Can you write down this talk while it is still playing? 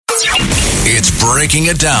It's Breaking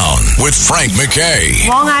It Down with Frank McKay.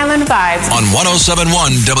 Long Island Vibes. On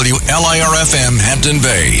 107.1 WLIR-FM Hampton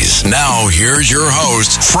Bays. Now, here's your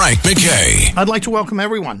host, Frank McKay. I'd like to welcome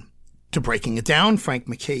everyone to Breaking It Down. Frank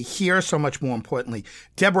McKay here. So much more importantly,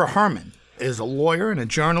 Deborah Herman is a lawyer and a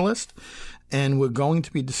journalist. And we're going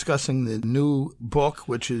to be discussing the new book,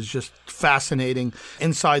 which is just fascinating,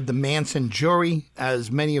 Inside the Manson Jury.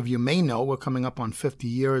 As many of you may know, we're coming up on 50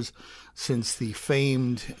 years since the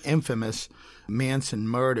famed, infamous Manson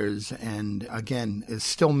murders, and again, is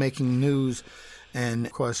still making news. And,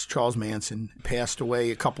 of course, Charles Manson passed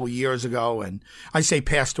away a couple of years ago. And I say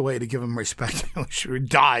passed away to give him respect. He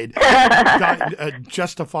died.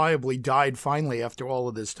 Justifiably died finally after all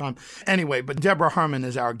of this time. Anyway, but Deborah Herman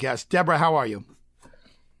is our guest. Deborah, how are you?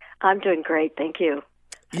 I'm doing great. Thank you.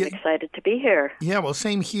 I'm excited to be here. Yeah, well,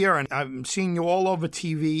 same here. And I'm seeing you all over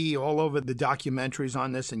TV, all over the documentaries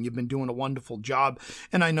on this, and you've been doing a wonderful job.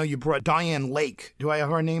 And I know you brought Diane Lake. Do I have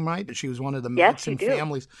her name right? She was one of the Manson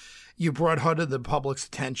families. You brought her to the public's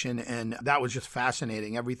attention, and that was just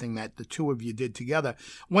fascinating, everything that the two of you did together.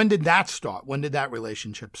 When did that start? When did that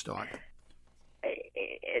relationship start?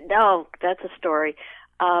 No, that's a story.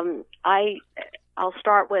 I'll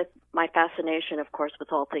start with my fascination, of course,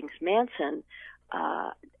 with all things Manson.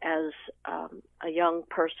 As a young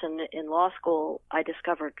person in law school, I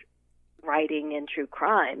discovered writing in true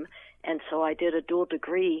crime, and so I did a dual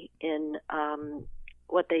degree in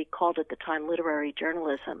what they called at the time literary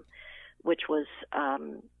journalism, which was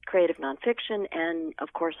creative nonfiction. And,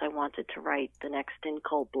 of course, I wanted to write the next In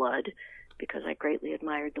Cold Blood because I greatly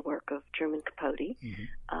admired the work of Truman Capote.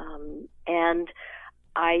 Mm-hmm. And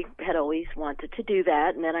I had always wanted to do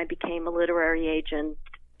that. And then I became a literary agent,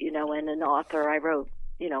 and an author. I wrote,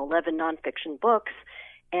 11 nonfiction books.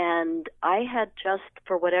 And I had just,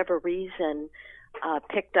 for whatever reason,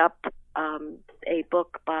 picked up a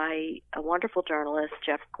book by a wonderful journalist,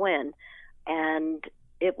 Jeff Gwynne, and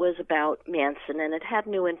it was about Manson, and it had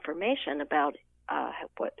new information about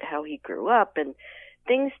how he grew up and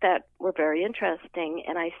things that were very interesting.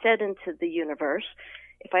 And I said into the universe,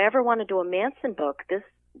 if I ever want to do a Manson book, this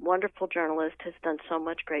wonderful journalist has done so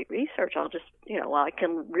much great research. I'll just, I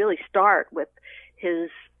can really start with his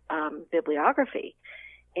bibliography.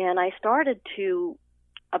 And I started to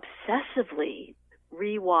obsessively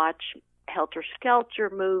rewatch Helter Skelter,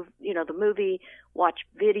 the movie, watch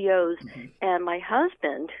videos. Mm-hmm. And my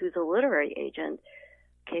husband, who's a literary agent,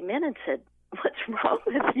 came in and said, "What's wrong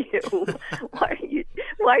with you? Why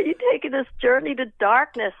are you taking this journey to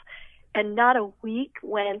darkness?" And not a week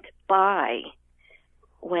went by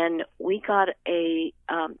when we got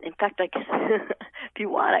in fact, I guess, if you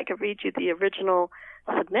want, I could read you the original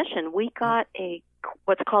submission. We got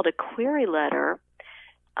what's called a query letter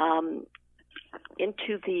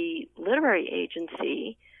into the literary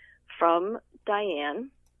agency from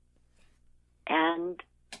Diane, and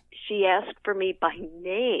she asked for me by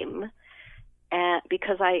name,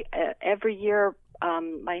 because every year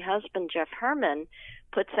my husband, Jeff Herman,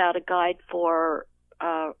 puts out a guide for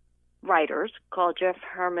writers called Jeff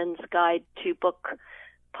Herman's Guide to Book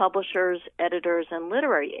Publishers, Editors, and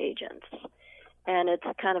Literary Agents, and it's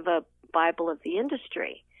kind of a Bible of the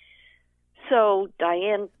industry. So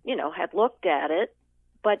Diane, had looked at it,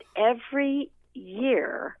 but every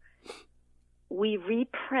year we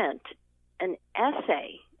reprint an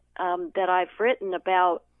essay that I've written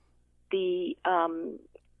about the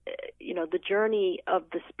journey of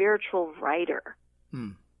the spiritual writer.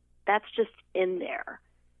 That's just in there,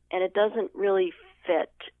 and it doesn't really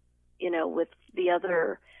fit, with the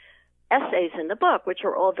other essays in the book, which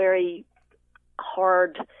are all very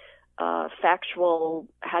hard, factual,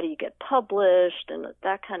 how do you get published, and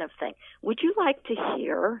that kind of thing. Would you like to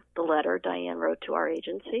hear the letter Diane wrote to our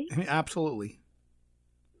agency? Absolutely.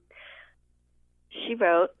 She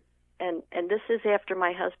wrote, and this is after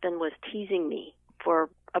my husband was teasing me for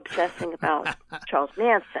obsessing about Charles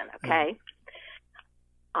Manson, okay?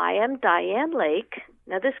 I am Diane Lake.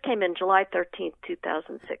 Now, this came in July 13th,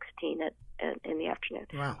 2016 in the afternoon.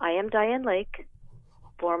 Wow. I am Diane Lake,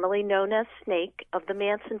 formerly known as Snake, of the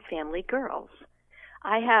Manson family girls.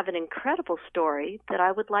 I have an incredible story that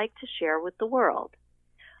I would like to share with the world.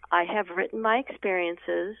 I have written my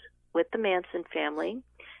experiences with the Manson family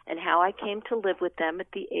and how I came to live with them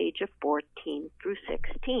at the age of 14 through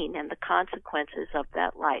 16 and the consequences of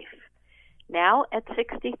that life. Now, at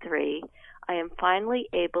 63, I am finally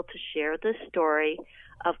able to share this story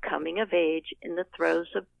of coming of age in the throes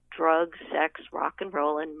of drugs, sex, rock and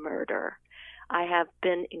roll, and murder. I have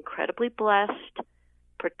been incredibly blessed,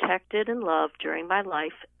 protected, and loved during my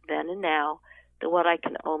life, then and now, to what I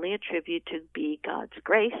can only attribute to be God's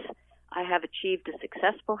grace. I have achieved a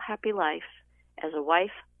successful, happy life as a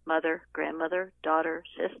wife, mother, grandmother, daughter,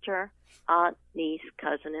 sister, aunt, niece,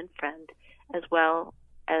 cousin, and friend, as well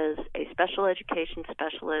as a special education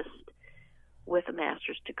specialist with a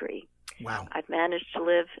master's degree. Wow. I've managed to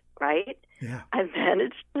live, right? Yeah. I've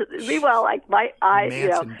managed to be well, like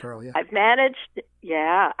Manson girl, yeah. I've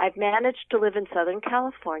managed to live in Southern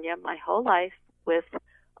California my whole life with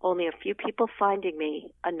only a few people finding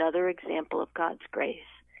me another example of God's grace.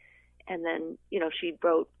 And then, she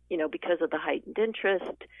wrote, because of the heightened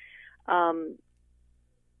interest, and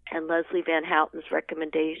Leslie Van Houten's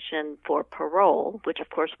recommendation for parole, which of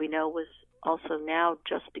course we know was also now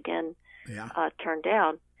just again turned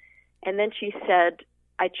down. And then she said,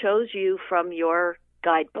 I chose you from your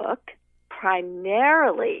guidebook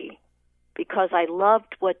primarily because I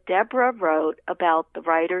loved what Deborah wrote about the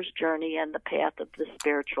writer's journey and the path of the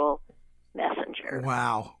spiritual messenger.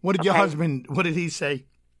 Wow. What did your husband, what did he say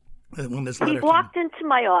when this letter He walked into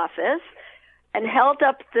my office and held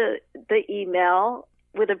up the email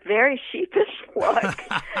with a very sheepish look.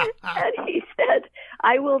 And he said,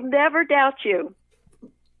 I will never doubt you.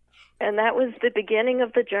 And that was the beginning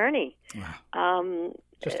of the journey. Wow.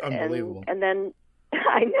 Just unbelievable. And then,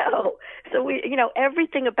 I know. So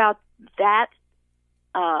everything about that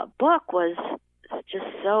book was just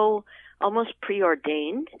so almost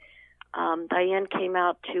preordained. Diane came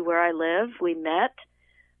out to where I live. We met.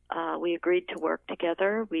 We agreed to work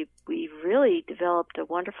together. We really developed a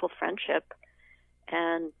wonderful friendship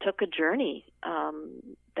and took a journey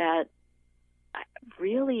that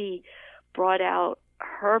really brought out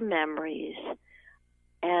her memories,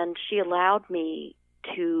 and she allowed me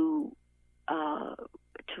to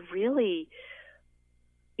really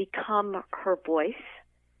become her voice,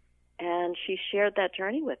 and she shared that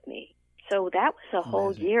journey with me. So that was a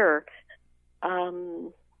whole year.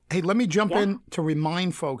 Hey, let me jump in to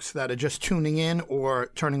remind folks that are just tuning in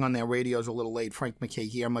or turning on their radios a little late. Frank McKay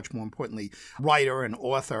here, much more importantly, writer and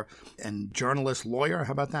author and journalist, lawyer.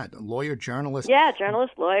 How about that? Lawyer, journalist. Yeah,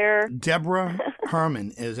 journalist, lawyer. Deborah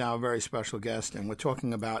Herman is our very special guest, and we're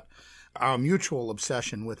talking about our mutual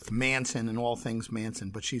obsession with Manson and all things Manson,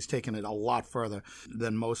 but she's taken it a lot further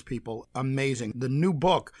than most people. Amazing. The new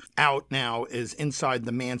book out now is Inside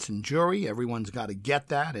the Manson Jury. Everyone's got to get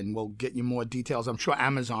that, and we'll get you more details. I'm sure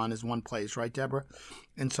Amazon is one place, right, Deborah?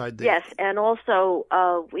 Yes, and also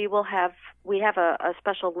we have a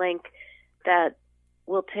special link that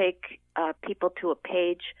will take people to a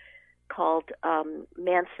page called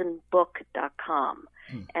mansonbook.com.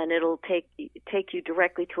 And it'll take you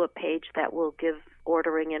directly to a page that will give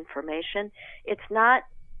ordering information. It's not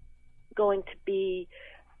going to be,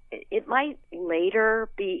 it might later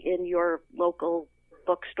be in your local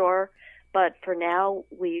bookstore, but for now,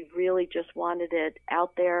 we really just wanted it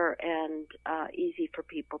out there and easy for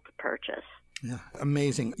people to purchase. Yeah,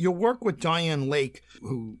 amazing. Your work with Diane Lake,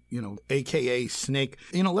 who, a.k.a. Snake,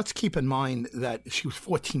 let's keep in mind that she was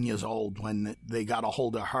 14 years old when they got a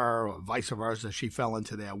hold of her, or vice versa. She fell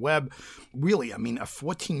into their web. Really, a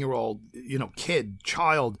 14-year-old,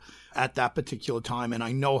 child at that particular time. And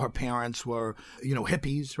I know her parents were,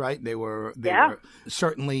 hippies, right? They were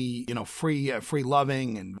certainly, free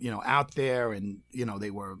loving and, out there. And,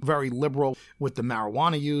 they were very liberal with the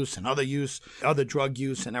marijuana use and other drug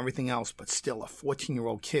use and everything else. But still, a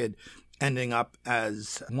 14-year-old kid ending up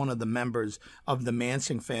as one of the members of the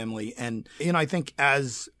Manson family. And, I think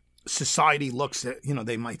as society looks at,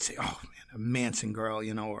 they might say, oh, man, a Manson girl,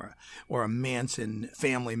 or a Manson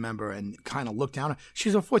family member, and kind of look down.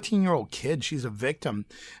 She's a 14-year-old kid. She's a victim.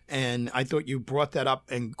 And I thought you brought that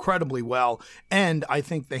up incredibly well. And I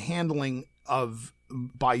think the handling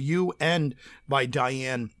by you and by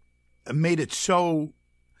Diane made it so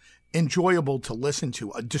enjoyable to listen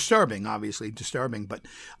to. Disturbing, but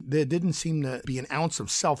there didn't seem to be an ounce of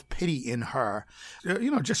self-pity in her.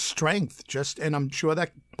 Just strength. And I'm sure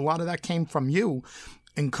that a lot of that came from you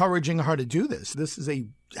encouraging her to do this. This is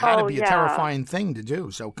had to be a terrifying thing to do.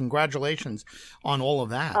 So congratulations on all of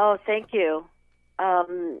that. Oh, thank you.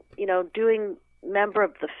 Doing Member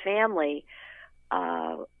of the Family,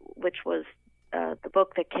 which was the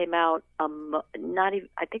book that came out I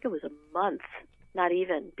think it was a month, not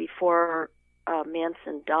even, before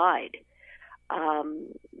Manson died.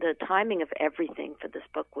 The timing of everything for this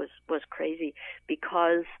book was crazy,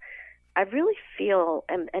 because I really feel,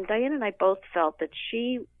 and Diane and I both felt that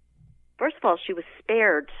first of all, she was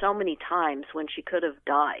spared so many times when she could have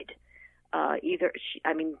died.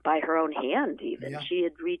 By her own hand even. Yeah. She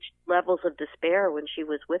had reached levels of despair when she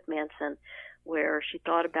was with Manson where she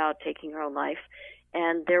thought about taking her own life.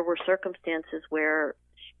 And there were circumstances where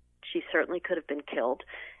she certainly could have been killed.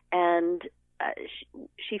 And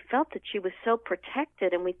she felt that she was so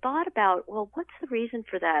protected, and we thought about, well, what's the reason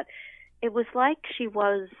for that? It was like she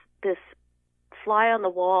was this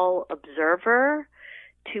fly-on-the-wall observer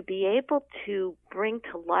to be able to bring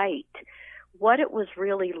to light what it was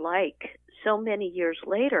really like so many years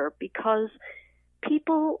later, because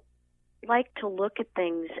people like to look at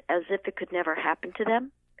things as if it could never happen to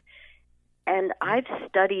them. And I've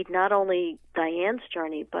studied not only Diane's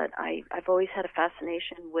journey, but I've always had a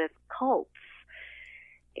fascination with cults.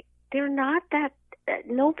 They're not that,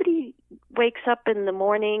 nobody wakes up in the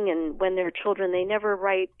morning and when they're children, they never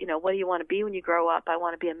write, what do you want to be when you grow up? I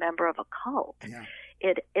want to be a member of a cult. Yeah.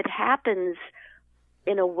 It happens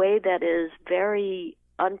in a way that is very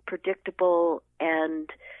unpredictable and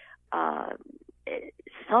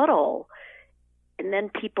subtle. And then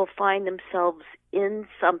people find themselves in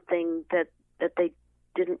something that they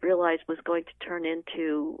didn't realize was going to turn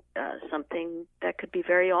into something that could be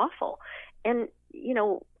very awful. And,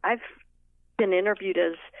 I've been interviewed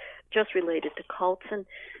as just related to cults, and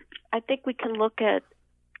I think we can look at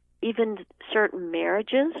even certain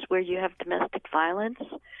marriages where you have domestic violence.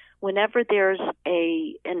 Whenever there's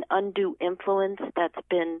an undue influence that's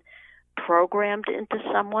been programmed into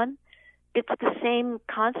someone, it's the same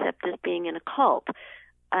concept as being in a cult.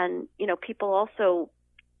 And, people also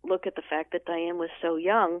look at the fact that Diane was so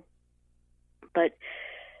young, but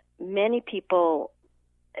many people,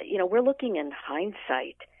 we're looking in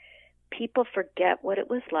hindsight. People forget what it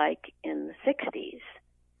was like in the 60s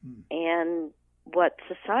and what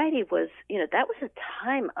society was, that was a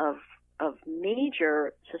time of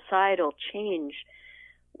major societal change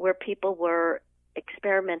where people were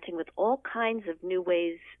experimenting with all kinds of new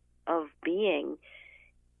ways of being.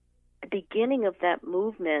 The beginning of that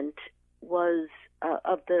movement was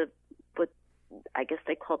what I guess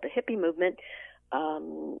they called the hippie movement.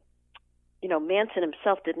 Manson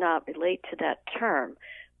himself did not relate to that term,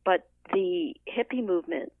 but the hippie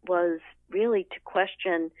movement was really to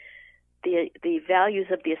question the values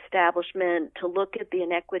of the establishment, to look at the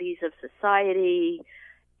inequities of society.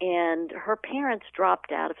 And her parents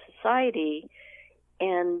dropped out of society,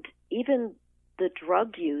 and even the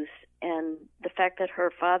drug use and the fact that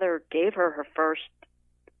her father gave her first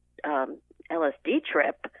LSD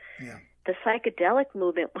trip, the psychedelic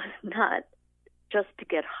movement was not just to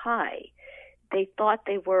get high. They thought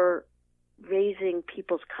they were raising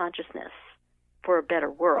people's consciousness for a better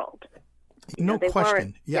world. No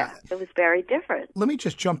question. Yeah. It was very different. Let me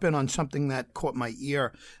just jump in on something that caught my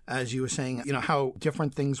ear as you were saying, how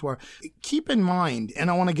different things were. Keep in mind, and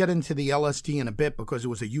I want to get into the LSD in a bit because it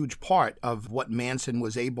was a huge part of what Manson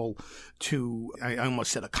was able to, I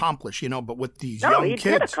almost said accomplish, but with these young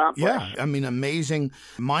kids. Yeah. I mean, amazing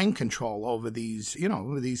mind control over these,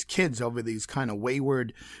 over these kids, over these kind of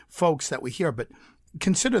wayward folks that we hear. But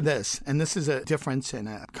consider this, and this is a difference and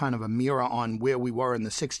a kind of a mirror on where we were in the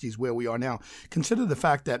 60s, where we are now. Consider the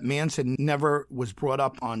fact that Manson never was brought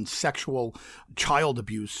up on sexual child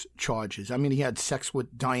abuse charges. I mean, he had sex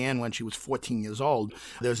with Diane when she was 14 years old.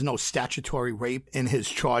 There's no statutory rape in his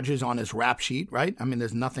charges on his rap sheet, right? I mean,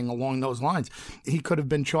 there's nothing along those lines. He could have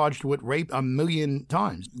been charged with rape 1,000,000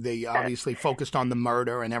 times. They obviously focused on the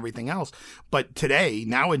murder and everything else. But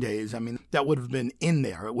nowadays, I mean, that would have been in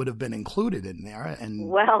there. It would have been included in there.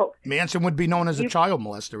 And Manson would be known as a child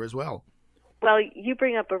molester as well. Well, you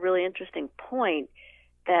bring up a really interesting point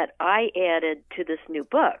that I added to this new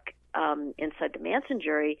book, Inside the Manson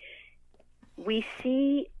Jury. We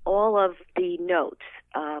see all of the notes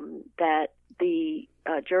that the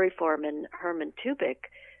jury foreman, Herman Tubik,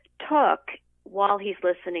 took while he's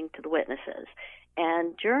listening to the witnesses.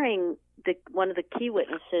 And during one of the key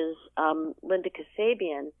witnesses, Linda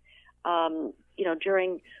Kasabian,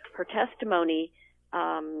 during her testimony,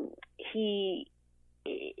 she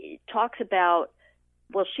talks about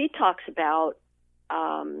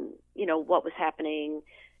what was happening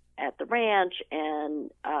at the ranch,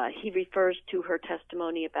 and he refers to her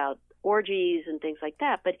testimony about orgies and things like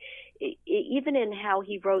that. But even in how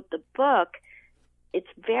he wrote the book, it's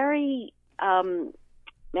very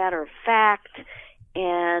matter of fact,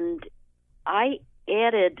 and I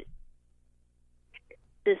added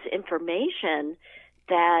this information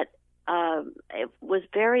that it was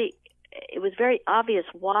very obvious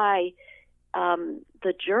why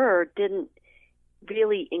the juror didn't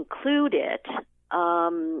really include it,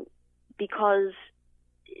 because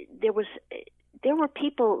there were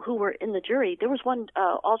people who were in the jury. There was one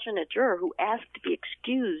alternate juror who asked to be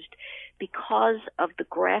excused because of the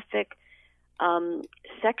graphic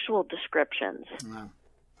sexual descriptions. Wow.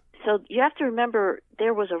 So you have to remember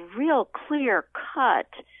there was a real clear-cut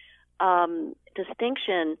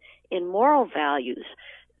distinction in moral values.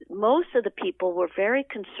 most of the people were very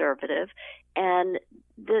conservative, and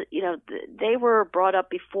they were brought up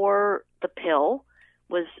before the pill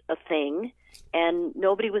was a thing, and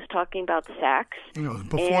nobody was talking about sex.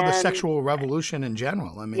 Before the sexual revolution in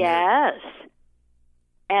general. I mean, yes.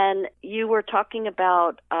 And you were talking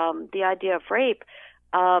about the idea of rape.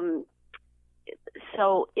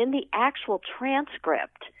 So in the actual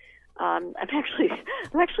transcript, I'm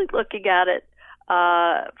actually looking at it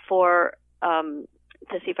for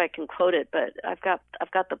to see if I can quote it, but I've got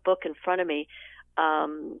the book in front of me.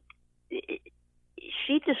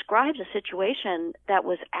 She describes a situation that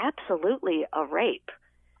was absolutely a rape,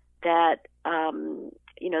 that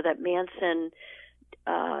that Manson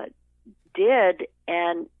did,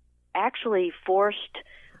 and actually forced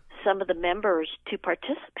some of the members to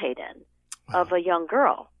participate in, of a young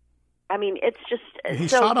girl. I mean, it's just he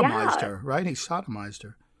sodomized her, right? He sodomized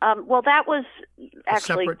her. Well, that was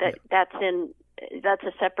actually that's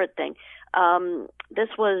a separate thing. This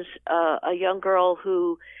was a young girl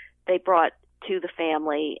who they brought to the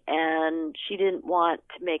family, and she didn't want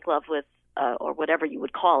to make love with, or whatever you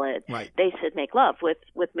would call it. Right. They said make love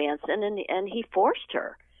with Manson, and he forced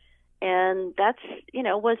her, and that's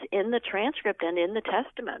was in the transcript and in the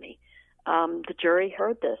testimony. The jury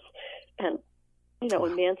heard this, and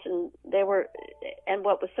and Manson, and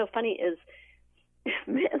what was so funny is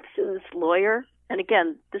Manson's lawyer, and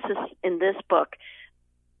again, this is in this book,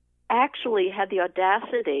 actually had the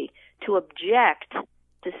audacity to object,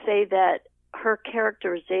 to say that her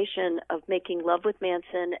characterization of making love with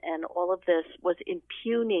Manson and all of this was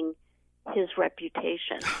impugning his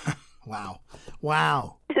reputation. Wow.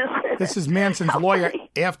 This is Manson's lawyer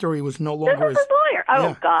after he was no longer his lawyer.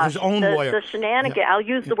 Oh, gosh. His own lawyer. The shenanigans, I'll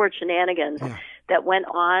use the word shenanigans, that went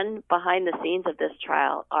on behind the scenes of this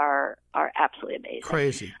trial are absolutely amazing.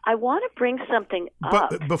 Crazy. I want to bring something up.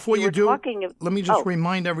 But before you do, let me just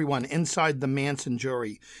remind everyone, Inside the Manson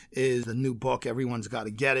Jury is the new book. Everyone's got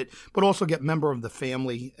to get it, but also get Member of the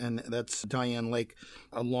Family, and that's Diane Lake,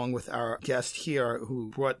 along with our guest here who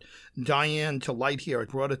brought Diane to light here,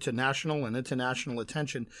 brought it to national and international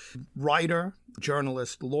attention. Writer,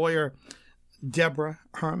 journalist, lawyer, Deborah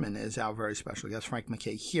Herman is our very special guest. Frank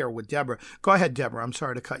McKay here with Deborah. Go ahead, Deborah. I'm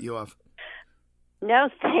sorry to cut you off. No,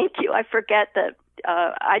 thank you. I forget that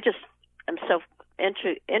I just am so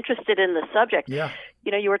interested in the subject. Yeah.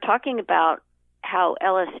 You were talking about how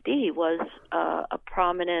LSD was a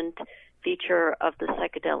prominent feature of the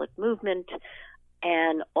psychedelic movement,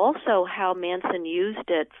 and also how Manson used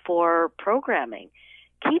it for programming.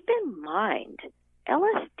 Keep in mind,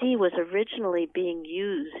 LSD was originally being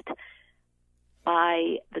used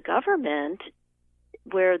by the government,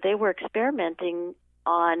 where they were experimenting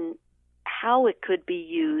on how it could be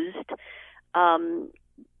used.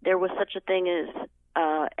 There was such a thing as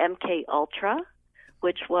MK Ultra,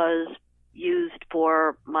 which was used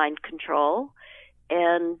for mind control,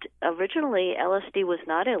 and originally LSD was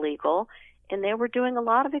not illegal, and they were doing a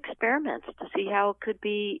lot of experiments to see how it could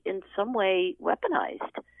be in some way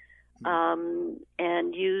weaponized,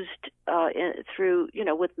 and used through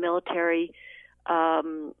with military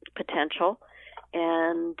potential,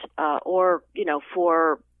 and or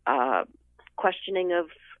for questioning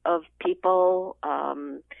of people.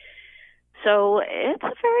 So it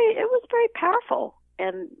was very powerful,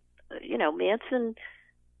 and Manson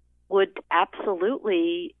would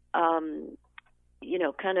absolutely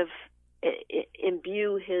kind of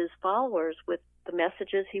imbue his followers with the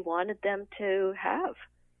messages he wanted them to have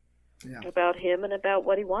about him and about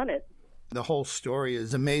what he wanted. The whole story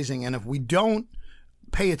is amazing, and if we don't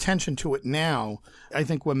pay attention to it now, I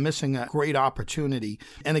think we're missing a great opportunity.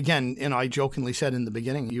 And again, I jokingly said in the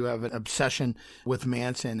beginning, you have an obsession with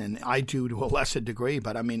Manson, and I do to a lesser degree,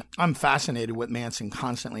 but I mean, I'm fascinated with Manson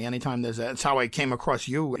constantly. Anytime that's how I came across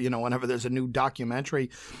you, whenever there's a new documentary,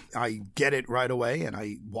 I get it right away and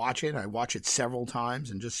I watch it. I watch it several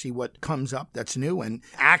times and just see what comes up that's new. And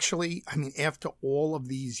actually, I mean, after all of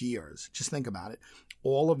these years, just think about it,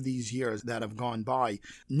 all of these years that have gone by,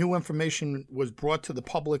 new information was brought to the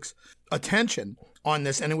public's attention on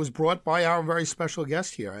this, and it was brought by our very special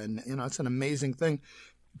guest here. And, it's an amazing thing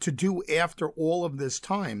to do after all of this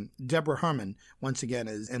time. Deborah Herman, once again,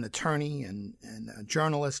 is an attorney and a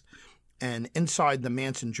journalist, and Inside the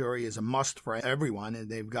Manson Jury is a must for everyone, and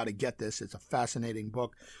they've got to get this. It's a fascinating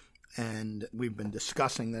book, and we've been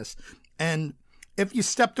discussing this. And if you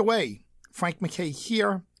stepped away, Frank McKay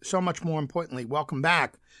here. So much more importantly, welcome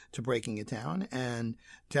back to Breaking It Down. And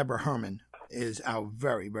Deborah Herman is our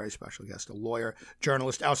very, very special guest, a lawyer,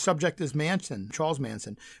 journalist. Our subject is Manson, Charles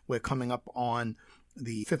Manson. We're coming up on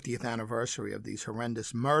the 50th anniversary of these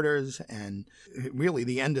horrendous murders and really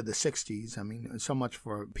the end of the 60s. I mean, so much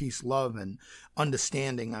for peace, love, and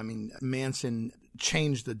understanding. I mean, Manson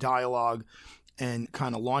changed the dialogue and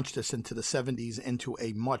kind of launched us into the 70s into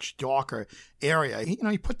a much darker area.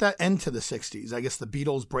 He put that end to the 60s. I guess the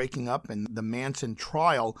Beatles breaking up and the Manson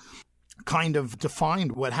trial kind of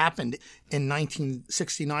defined what happened in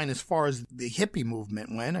 1969 as far as the hippie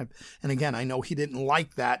movement went. And again, I know he didn't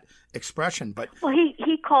like that expression, but... Well,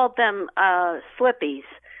 he called them slippies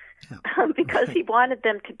because he wanted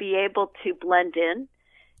them to be able to blend in,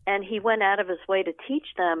 and he went out of his way to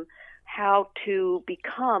teach them how to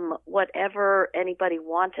become whatever anybody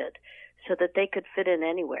wanted so that they could fit in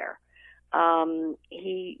anywhere.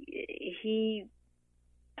 He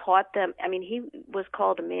taught them, I mean, he was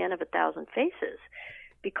called a man of 1,000 faces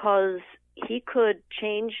because he could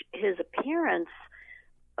change his appearance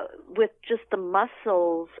with just the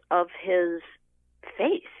muscles of his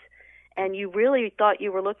face. And you really thought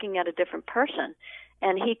you were looking at a different person.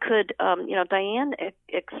 And he could, Diane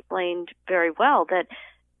explained very well that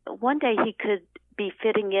one day he could be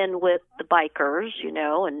fitting in with the bikers,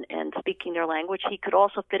 and speaking their language. He could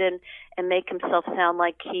also fit in and make himself sound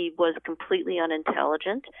like he was completely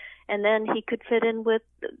unintelligent. And then he could fit in with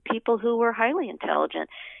people who were highly intelligent.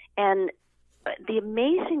 And the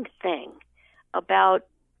amazing thing about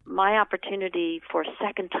my opportunity for a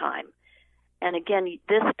second time, and again,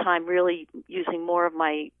 this time really using more of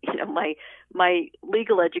my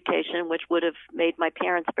legal education, which would have made my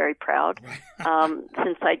parents very proud,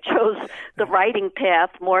 since I chose the writing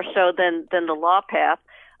path more so than the law path.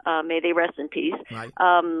 May they rest in peace. Right.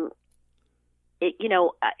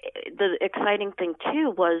 The exciting thing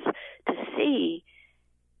too was to see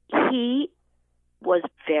he was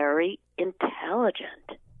very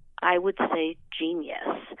intelligent. I would say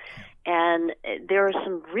genius. And there are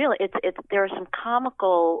some there are some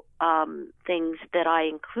comical things that I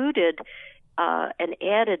included and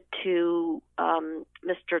added to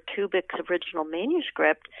Mr. Tubick's original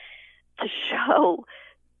manuscript to show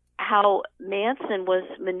how Manson was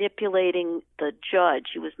manipulating the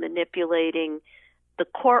judge. He was manipulating the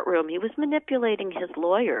courtroom. He was manipulating his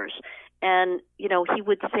lawyers. And, he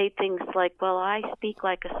would say things like, well, I speak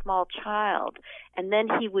like a small child. And then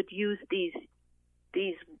he would use these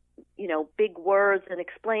big words and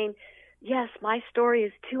explain, yes, my story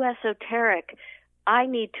is too esoteric. I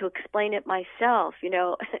need to explain it myself. He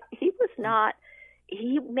was not,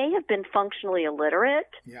 he may have been functionally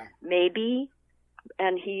illiterate, maybe.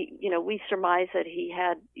 And he, we surmise that he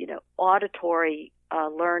had, auditory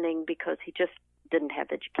learning because he just didn't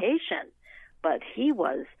have education. But he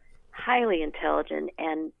was highly intelligent,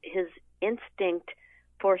 and his instinct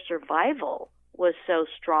for survival was so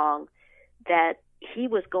strong that he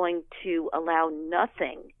was going to allow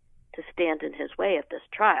nothing to stand in his way at this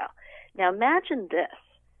trial. Now imagine this.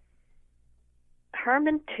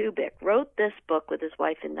 Herman Tubick wrote this book with his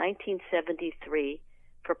wife in 1973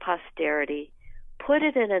 for posterity, put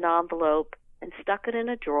it in an envelope and stuck it in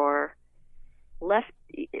a drawer, left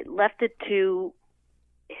it to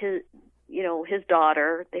his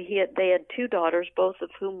daughter. They had two daughters, both of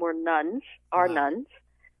whom were nuns, nuns.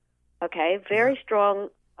 Okay, very strong,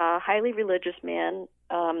 highly religious man,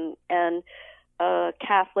 and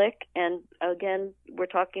Catholic. And again, we're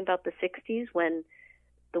talking about the 60s when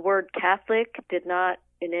the word Catholic did not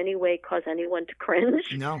in any way cause anyone to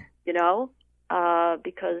cringe. No.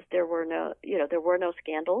 Because there were no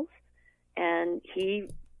scandals. And he,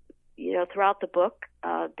 throughout the book,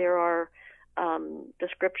 there are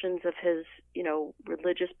descriptions of his,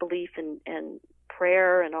 religious belief and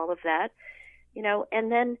prayer and all of that,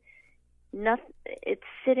 and then it's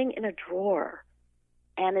sitting in a drawer,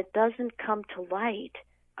 and it doesn't come to light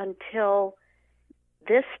until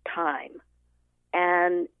this time.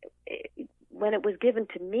 And when it was given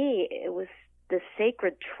to me, it was this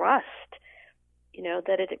sacred trust,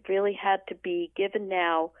 that it really had to be given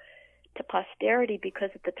now to posterity, because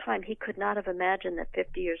at the time he could not have imagined that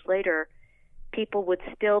 50 years later people would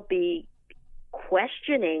still be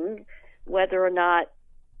questioning whether or not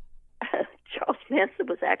Charles Manson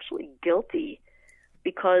was actually guilty,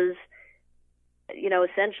 because,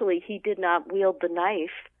 essentially he did not wield the knife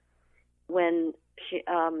when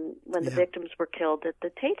the victims were killed at the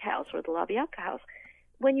Tate House or the LaBianca House.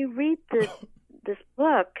 When you read this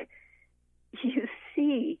book, you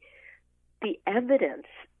see the evidence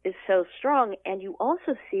is so strong, and you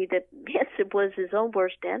also see that Manson was his own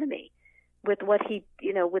worst enemy with what he,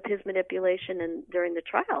 with his manipulation and during the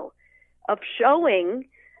trial of showing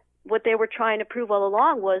what they were trying to prove all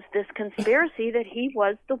along was this conspiracy that he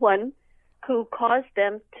was the one who caused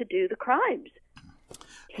them to do the crimes.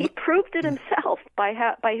 He proved it himself by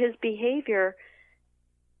his behavior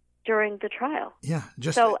during the trial. Yeah.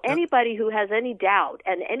 So anybody who has any doubt,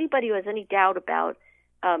 about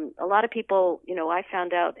a lot of people, I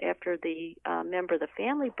found out after the Member of the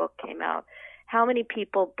Family book came out, how many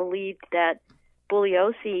people believed that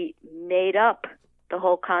Bugliosi made up the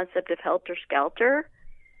whole concept of helter-skelter.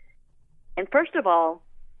 And first of all,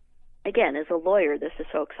 again, as a lawyer, this is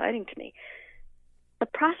so exciting to me. The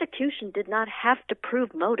prosecution did not have to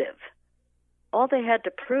prove motive. All they had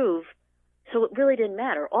to prove, so it really didn't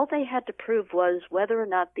matter. All they had to prove was whether or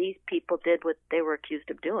not these people did what they were accused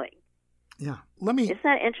of doing. Yeah. Isn't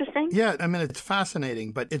that interesting? Yeah, I mean, it's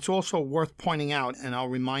fascinating, but it's also worth pointing out, and I'll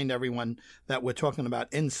remind everyone that we're talking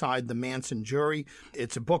about Inside the Manson Jury.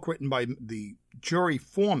 It's a book written by the jury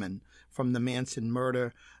foreman from the Manson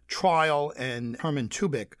murder trial, and Herman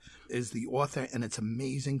Tubik is the author, and it's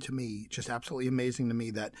amazing to me, just absolutely amazing to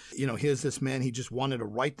me that, here's this man, he just wanted to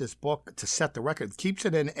write this book to set the record, keeps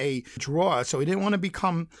it in a drawer, so he didn't want to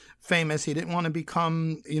become famous, he didn't want to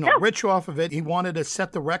become, rich off of it, he wanted to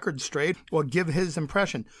set the record straight or give his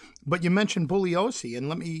impression. But you mentioned Bugliosi, and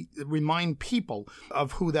let me remind people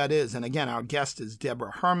of who that is, and again, our guest is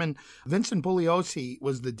Deborah Herman. Vincent Bugliosi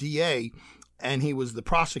was the DA, and he was the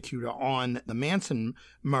prosecutor on the Manson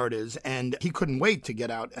murders, and he couldn't wait to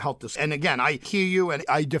get out, help this. And again, I hear you, and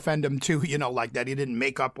I defend him too, like that he didn't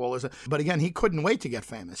make up all this. But again, he couldn't wait to get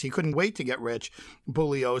famous. He couldn't wait to get rich,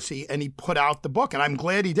 Bugliosi, and he put out the book. And I'm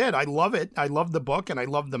glad he did. I love it. I love the book, and I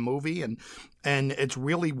love the movie, and it's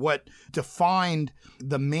really what defined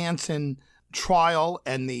the Manson trial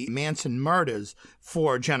and the Manson murders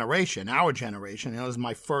for our generation. It was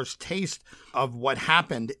my first taste of what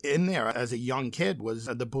happened in there as a young kid was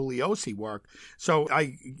the Bugliosi work. So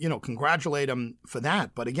I, congratulate him for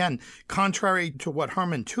that. But again, contrary to what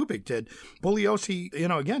Herman Tubik did, Bugliosi,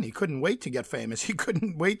 again, he couldn't wait to get famous. He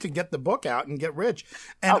couldn't wait to get the book out and get rich.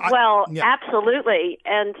 And absolutely.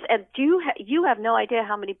 And you have no idea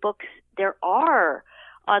how many books there are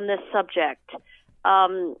on this subject.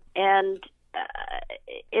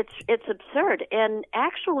 It's absurd, and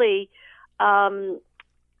actually,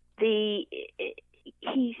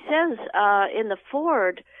 he says in the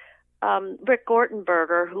Ford, Rick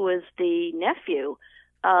Gortenberger, who is the nephew,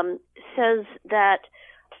 says that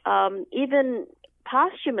even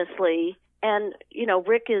posthumously, and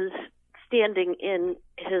Rick is standing in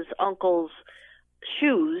his uncle's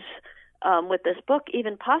shoes with this book.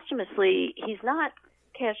 Even posthumously, he's not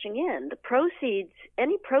cashing in.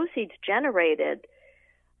 Any proceeds generated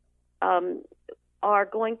are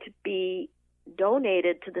going to be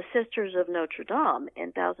donated to the Sisters of Notre Dame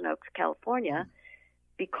in Thousand Oaks, California,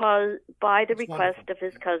 because by the request of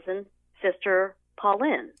his cousin, Sister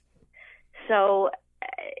Pauline. So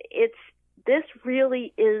this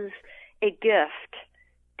really is a gift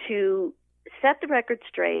to set the record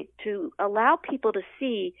straight, to allow people to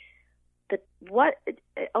see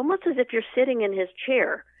almost as if you're sitting in his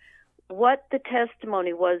chair, what the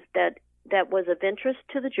testimony was that was of interest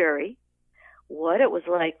to the jury, what it was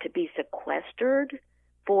like to be sequestered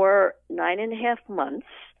for 9.5 months,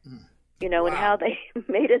 wow. and how they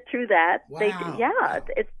made it through that. Wow.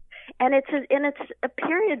 It's a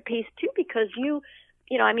period piece too, because we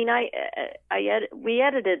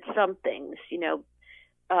edited some things,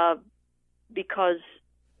 because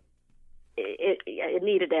it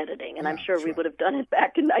needed editing, and I'm sure we would have done it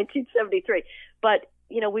back in 1973. But,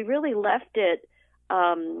 we really left it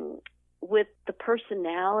with the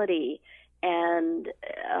personality and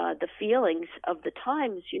the feelings of the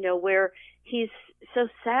times, where he's so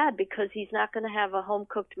sad because he's not going to have a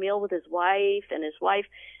home-cooked meal with his wife, and his wife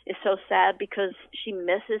is so sad because she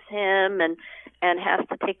misses him and has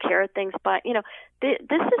to take care of things. But, this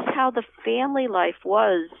is how the family life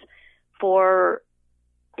was for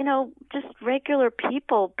just regular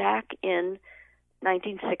people back in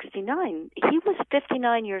 1969. He was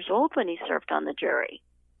 59 years old when he served on the jury.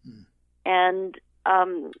 And,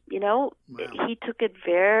 wow. he took it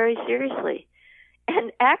very seriously.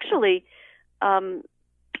 And actually,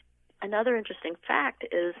 another interesting fact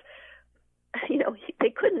is, they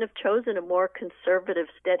couldn't have chosen a more conservative,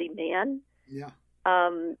 steady man. Yeah.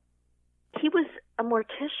 He was a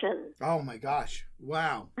mortician. Oh, my gosh.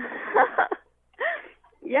 Wow.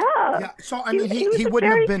 Yeah. So I mean, he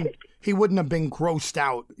wouldn't have been grossed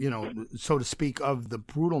out, so to speak, of the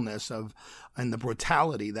brutalness and the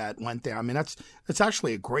brutality that went there. I mean, it's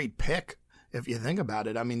actually a great pick if you think about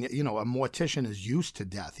it. I mean, a mortician is used to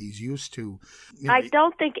death. He's used to. I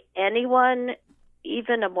don't think anyone,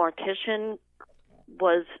 even a mortician,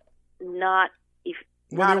 was not.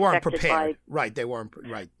 Well, they weren't prepared. Right, they weren't.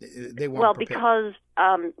 Right, they weren't. Well, prepared. because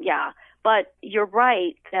But you're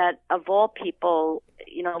right that of all people,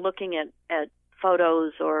 looking at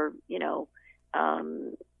photos or,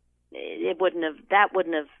 that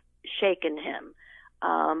wouldn't have shaken him.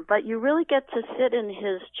 But you really get to sit in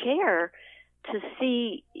his chair to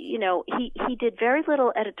see, he did very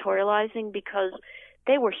little editorializing because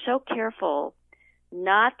they were so careful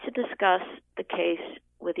not to discuss the case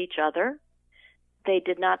with each other. They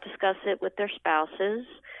did not discuss it with their spouses.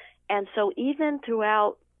 And so even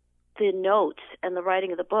throughout the notes and the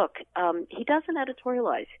writing of the book, he doesn't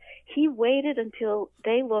editorialize. He waited until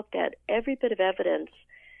they looked at every bit of evidence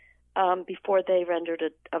before they rendered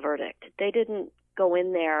a verdict. They didn't go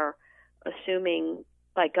in there assuming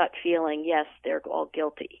by gut feeling, yes, they're all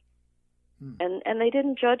guilty. And they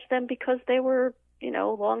didn't judge them because they were,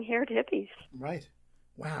 long-haired hippies. Right.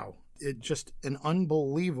 Wow. It just an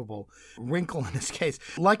unbelievable wrinkle in this case.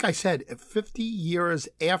 Like I said, 50 years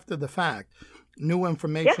after the fact, new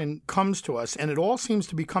information comes to us, and it all seems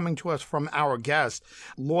to be coming to us from our guest,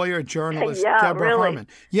 lawyer, journalist Deborah Herman.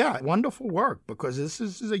 Yeah, wonderful work, because this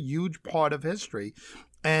is a huge part of history.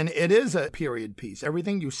 And it is a period piece.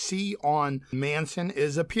 Everything you see on Manson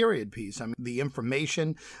is a period piece. I mean, the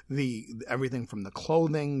information, everything from the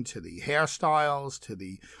clothing to the hairstyles to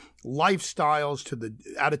the lifestyles to the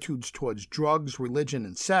attitudes towards drugs, religion,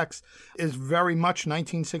 and sex is very much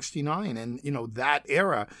 1969. And, that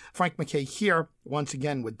era. Frank MacKay here, once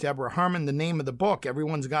again, with Deborah Herman. The name of the book,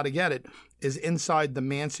 everyone's got to get it, is Inside the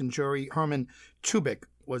Manson Jury. Herman Tubik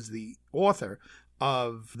was the author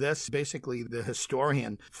of this, basically the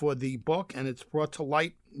historian for the book, and it's brought to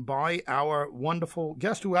light by our wonderful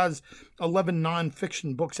guest who has 11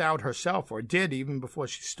 nonfiction books out herself, or did even before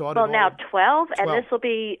she started. Well, now 12, and this will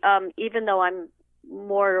be, even though I'm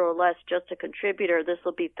more or less just a contributor, this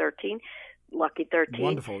will be 13, lucky 13.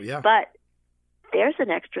 Wonderful, yeah. But there's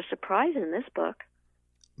an extra surprise in this book.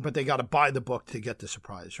 But they got to buy the book to get the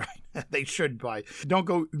surprise, right? They should buy. Don't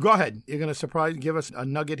go ahead. You're going to give us a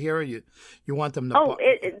nugget here. Or you want them to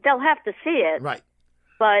they'll have to see it. Right.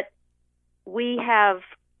 But we have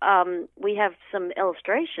some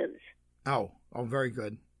illustrations. Oh, very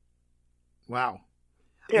good. Wow.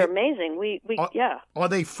 They're amazing. Are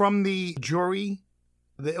they from the jury,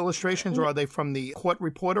 the illustrations, or are they from the court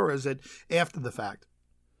reporter, or is it after the fact?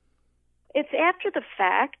 It's after the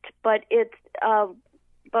fact, but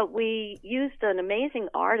but we used an amazing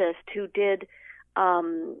artist who did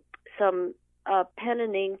some pen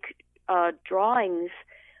and ink drawings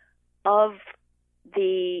of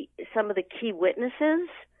some of the key witnesses,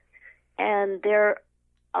 and they're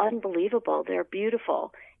unbelievable. They're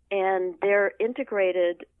beautiful, and they're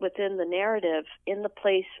integrated within the narrative in the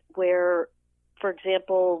place where, for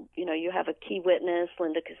example, you have a key witness,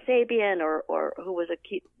 Linda Kasabian, or who was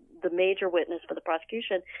the major witness for the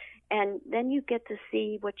prosecution, and then you get to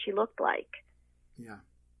see what she looked like. Yeah.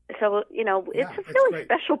 So, it's a really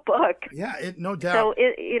special book. Yeah, no doubt.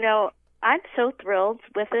 So, I'm so thrilled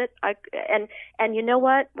with it. And you know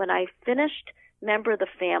what? When I finished Member of the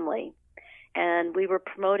Family and we were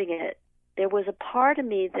promoting it, there was a part of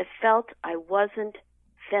me that felt I wasn't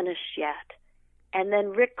finished yet. And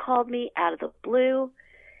then Rick called me out of the blue,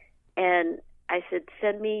 and I said,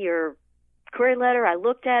 send me your query letter. I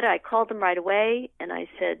looked at it. I called him right away, and I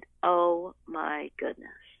said, oh, my goodness.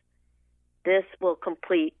 This will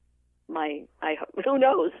complete who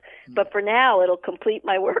knows? But for now, it'll complete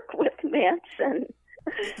my work with Manson.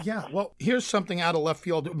 Yeah, well, here's something out of left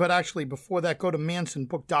field. But actually, before that, go to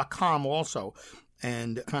mansonbook.com also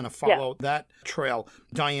and kind of follow that trail.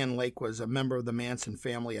 Diane Lake was a member of the Manson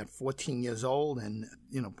family at 14 years old and,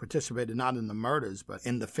 participated not in the murders, but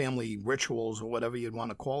in the family rituals or whatever you'd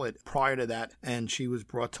want to call it prior to that. And she was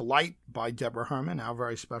brought to light by Deborah Herman, our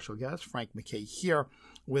very special guest, Frank MacKay, here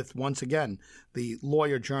with, once again, the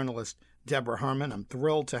lawyer journalist Deborah Herman. I'm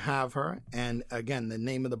thrilled to have her. And again, the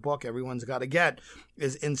name of the book everyone's got to get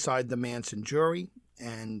is Inside the Manson Jury.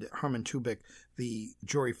 And Herman Tubik, the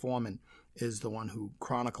jury foreman, is the one who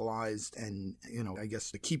chronicalized and, I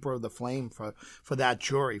guess the keeper of the flame for that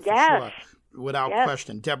jury, for sure, without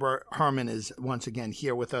question. Deborah Herman is once again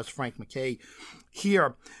here with us, Frank MacKay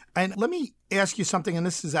here. And let me ask you something, and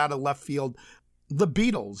this is out of left field. The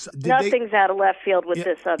Beatles. Nothing's out of left field with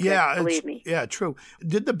this subject, believe me. Yeah, true.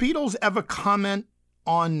 Did the Beatles ever comment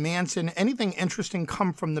on Manson? Anything interesting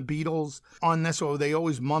come from the Beatles on this, or they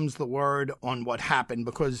always mums the word on what happened?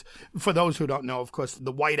 Because for those who don't know, of course,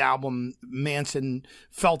 the White Album, Manson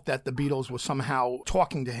felt that the Beatles were somehow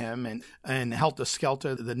talking to him, and Helter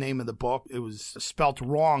Skelter, the name of the book, it was spelt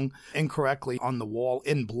wrong, incorrectly on the wall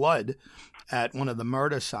in blood at one of the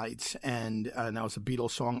murder sites, and that was a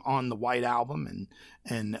Beatles song on the White Album,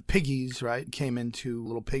 and Piggies, right,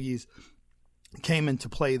 Little Piggies came into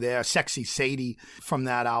play there. Sexy Sadie from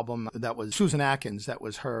that album, that was Susan Atkins, that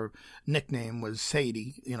was her nickname, was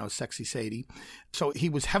Sadie, Sexy Sadie. So he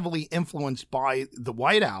was heavily influenced by the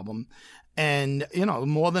White Album, and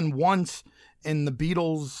more than once in the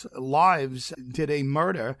Beatles' lives did a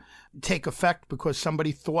murder take effect because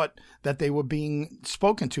somebody thought that they were being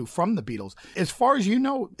spoken to from the Beatles. As far as you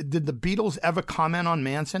know, did the Beatles ever comment on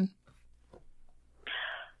Manson?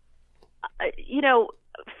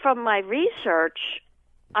 From my research,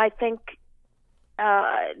 I think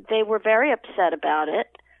they were very upset about it.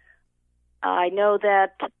 I know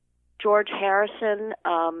that George Harrison,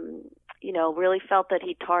 really felt that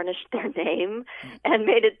he tarnished their name and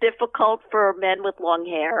made it difficult for men with long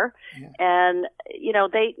hair. Yeah. And,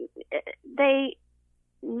 they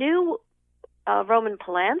knew Roman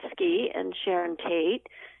Polanski and Sharon Tate,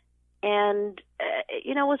 and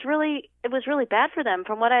it was really bad for them.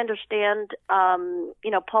 From what I understand,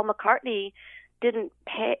 Paul McCartney didn't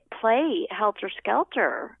play Helter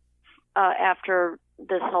Skelter after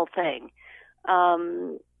this whole thing,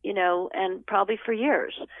 and probably for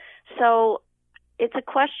years. So it's a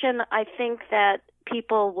question I think that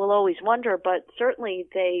people will always wonder, but certainly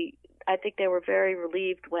I think they were very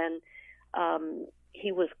relieved when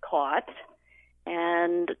he was caught,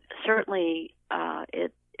 and certainly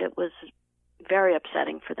it was very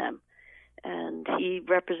upsetting for them. And he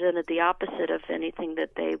represented the opposite of anything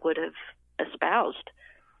that they would have espoused,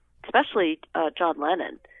 especially John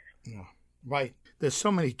Lennon. Yeah, right. There's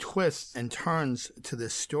so many twists and turns to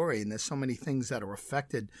this story, and there's so many things that are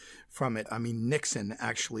affected from it. I mean, Nixon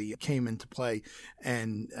actually came into play,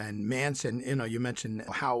 and Manson, you mentioned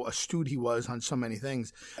how astute he was on so many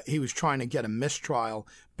things. He was trying to get a mistrial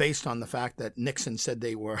based on the fact that Nixon said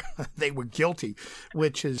they were guilty,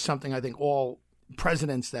 which is something I think all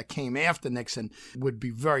presidents that came after Nixon would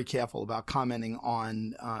be very careful about commenting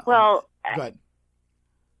on. Go ahead.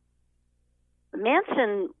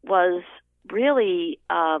 Manson was really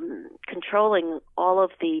controlling all of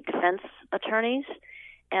the defense attorneys,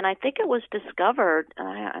 and I think it was discovered.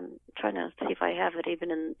 I'm trying to see if I have it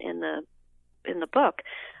even in the book.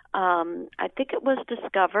 I think it was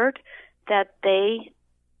discovered that they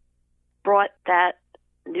brought that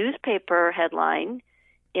newspaper headline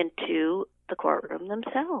into the courtroom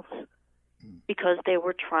themselves because they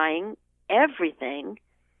were trying everything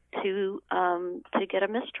to get a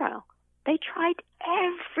mistrial. They tried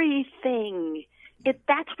everything.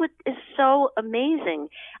 That's what is so amazing.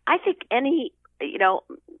 I think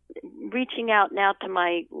reaching out now to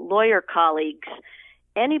my lawyer colleagues,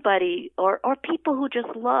 anybody or people who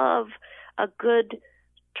just love a good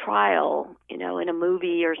trial, in a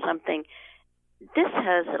movie or something, this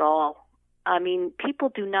has it all. I mean, people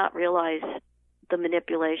do not realize the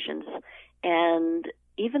manipulations and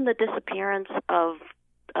even the disappearance of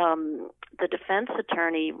the defense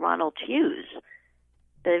attorney, Ronald Hughes.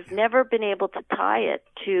 They've never been able to tie it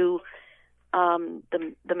to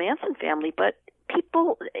the Manson family, but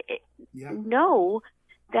people know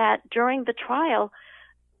that during the trial,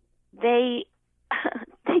 they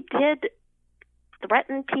did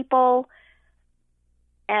threaten people,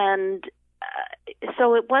 and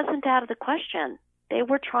so it wasn't out of the question. They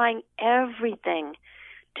were trying everything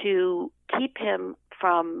to keep him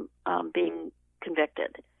from being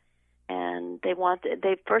convicted. And they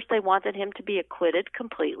wanted him to be acquitted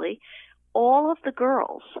completely. All of the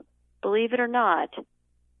girls, believe it or not,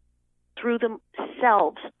 threw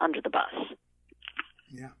themselves under the bus.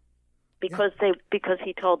 Yeah. Because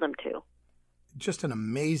he told them to. Just an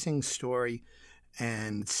amazing story,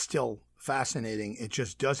 and still fascinating. It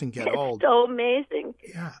just doesn't get old. It's so amazing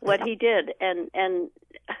what he did and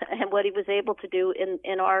what he was able to do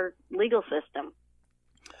in our legal system.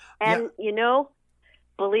 And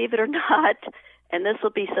believe it or not, and this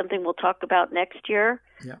will be something we'll talk about next year,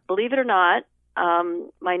 believe it or not,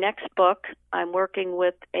 my next book, I'm working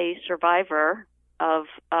with a survivor of,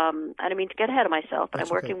 I don't mean to get ahead of myself, but I'm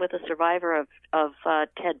working with a survivor of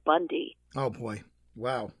Ted Bundy. Oh, boy.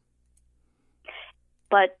 Wow.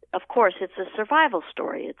 But, of course, it's a survival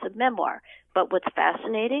story. It's a memoir. But what's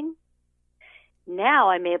fascinating, now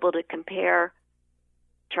I'm able to compare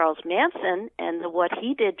Charles Manson and what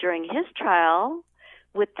he did during his trial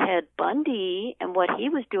with Ted Bundy and what he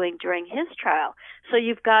was doing during his trial. So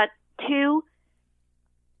you've got two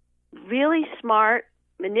really smart,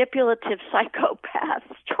 manipulative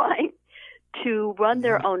psychopaths trying to run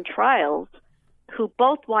their own trials, who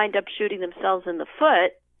both wind up shooting themselves in the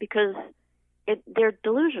foot because they're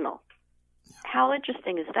delusional. How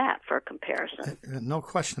interesting is that for a comparison? No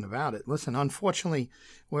question about it. Listen, unfortunately,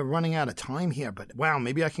 we're running out of time here, but wow,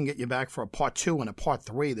 maybe I can get you back for a part 2 and a part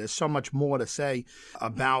 3. There's so much more to say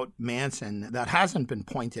about Manson that hasn't been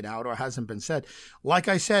pointed out or hasn't been said. Like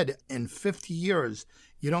I said, in 50 years,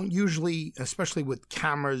 you don't usually, especially with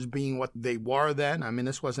cameras being what they were then. I mean,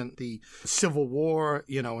 this wasn't the Civil War,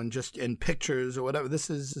 and just in pictures or whatever.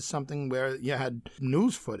 This is something where you had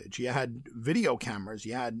news footage, you had video cameras,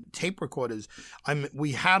 you had tape recorders. I mean,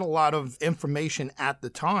 we had a lot of information at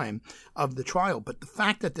the time of the trial, but the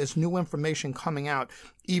fact that there's new information coming out,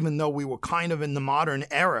 even though we were kind of in the modern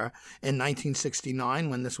era in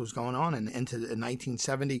 1969 when this was going on and into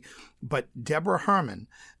 1970. But Deborah Herman,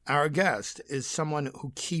 our guest, is someone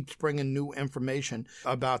who keeps bringing new information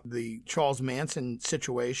about the Charles Manson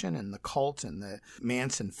situation and the cult and the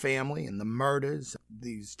Manson family and the murders,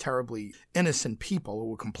 these terribly innocent people who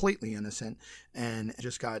were completely innocent and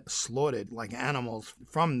just got slaughtered like animals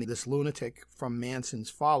from this lunatic, from Manson's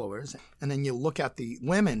followers. And then you look at the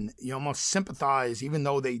women, you almost sympathize, even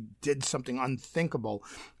though they did something unthinkable,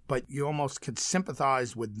 but you almost could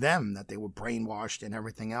sympathize with them that they were brainwashed and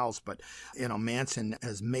everything else. But, Manson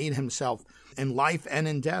has made himself in life and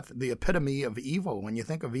in death the epitome of evil. When you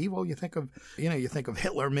think of evil, you think of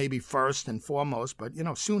Hitler maybe first and foremost, but,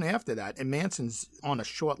 soon after that. And Manson's on a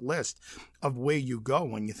short list of where you go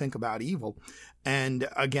when you think about evil. And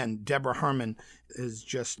again, Deborah Herman has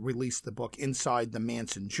just released the book Inside the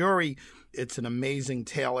Manson Jury. It's an amazing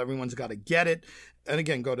tale. Everyone's got to get it. And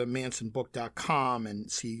again, go to mansonbook.com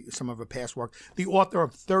and see some of her past work. The author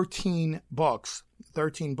of 13 books,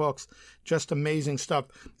 just amazing stuff.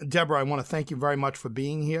 Deborah, I want to thank you very much for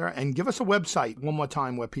being here. And give us a website one more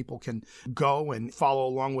time where people can go and follow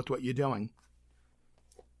along with what you're doing.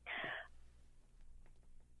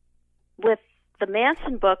 With the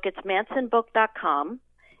Manson book, it's mansonbook.com,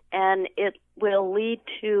 and it will lead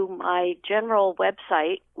to my general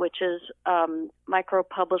website, which is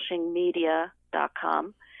micropublishingmedia.com.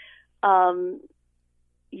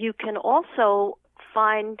 You can also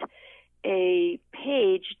find a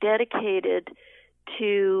page dedicated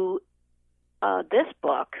to this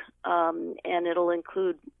book, and it'll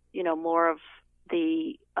include, more of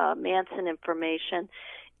the Manson information,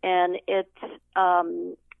 and it's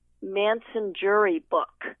Manson Jury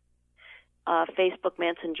Book, Facebook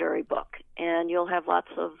Manson Jury Book, and you'll have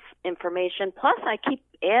lots of information. Plus, I keep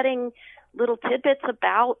adding little tidbits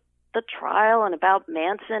about the trial and about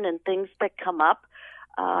Manson and things that come up.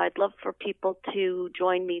 I'd love for people to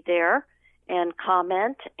join me there and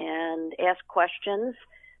comment and ask questions,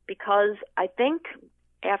 because I think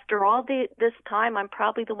after all this time, I'm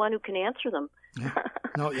probably the one who can answer them. Yeah.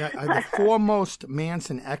 The foremost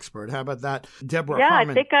Manson expert. How about that, Deborah Yeah,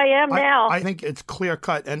 Herman? I think I am now. I think it's clear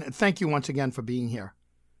cut. And thank you once again for being here.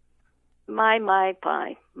 My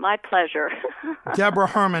pleasure. Deborah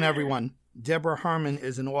Herman, everyone. Deborah Herman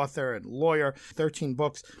is an author and lawyer, 13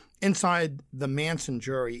 books. Inside the Manson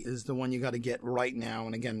Jury is the one you got to get right now.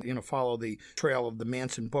 And again, follow the trail of the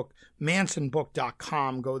Manson book,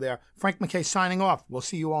 mansonbook.com. Go there. Frank McKay signing off. We'll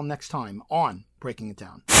see you all next time on Breaking It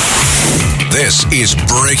Down. This is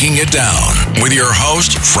Breaking It Down with your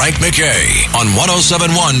host, Frank McKay, on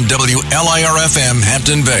 107.1 WLIR-FM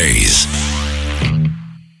Hampton Bays.